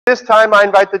this time, I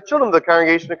invite the children of the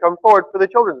congregation to come forward for the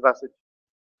children's message.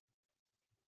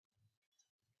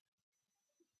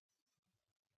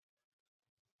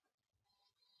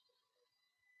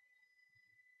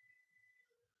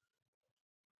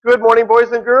 Good morning,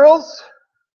 boys and girls.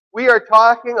 We are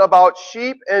talking about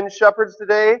sheep and shepherds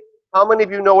today. How many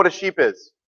of you know what a sheep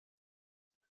is?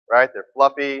 Right? They're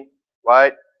fluffy,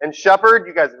 right? And shepherd,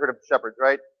 you guys have heard of shepherds,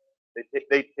 right?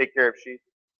 They take care of sheep.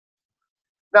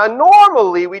 Now,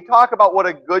 normally we talk about what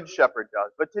a good shepherd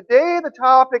does, but today the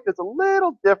topic is a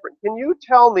little different. Can you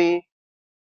tell me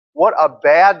what a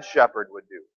bad shepherd would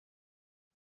do?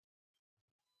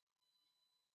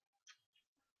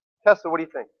 Tessa, what do you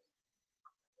think?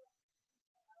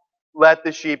 Let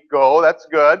the sheep go. That's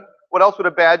good. What else would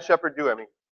a bad shepherd do, Emmy?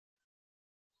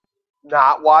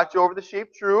 Not watch over the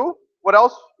sheep. True. What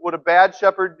else would a bad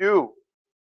shepherd do?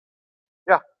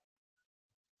 Yeah.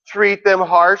 Treat them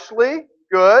harshly.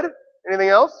 Good. Anything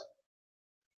else?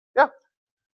 Yeah.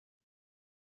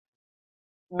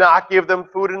 Not give them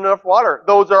food and enough water.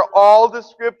 Those are all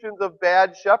descriptions of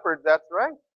bad shepherds. That's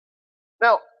right.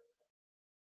 Now,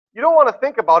 you don't want to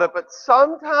think about it, but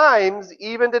sometimes,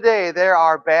 even today, there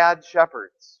are bad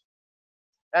shepherds.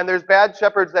 And there's bad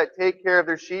shepherds that take care of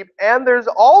their sheep, and there's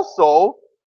also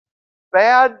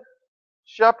bad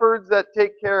shepherds that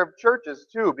take care of churches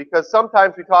too, because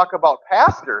sometimes we talk about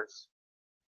pastors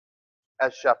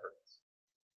as shepherds.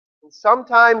 And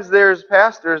sometimes there's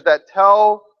pastors that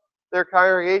tell their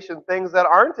congregation things that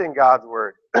aren't in God's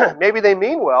Word. Maybe they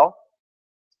mean well,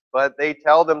 but they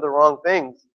tell them the wrong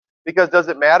things. Because does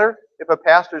it matter if a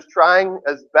pastor's trying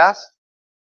his best,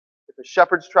 if a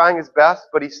shepherd's trying his best,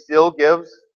 but he still gives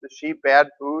the sheep bad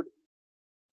food?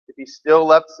 If he still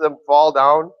lets them fall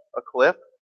down a cliff?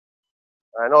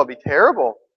 I know, it'd be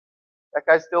terrible. That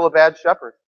guy's still a bad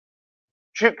shepherd.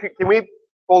 Can we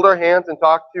fold our hands and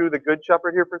talk to the good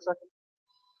shepherd here for a second?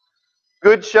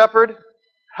 Good shepherd,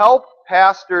 help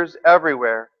pastors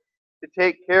everywhere to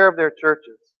take care of their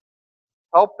churches.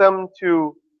 Help them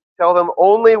to tell them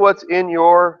only what's in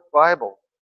your Bible.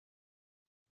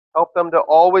 Help them to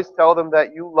always tell them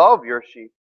that you love your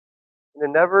sheep and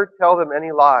to never tell them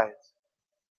any lies.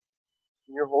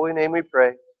 In your holy name we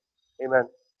pray. Amen.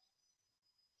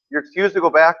 You're excused to go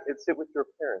back and sit with your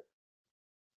parents.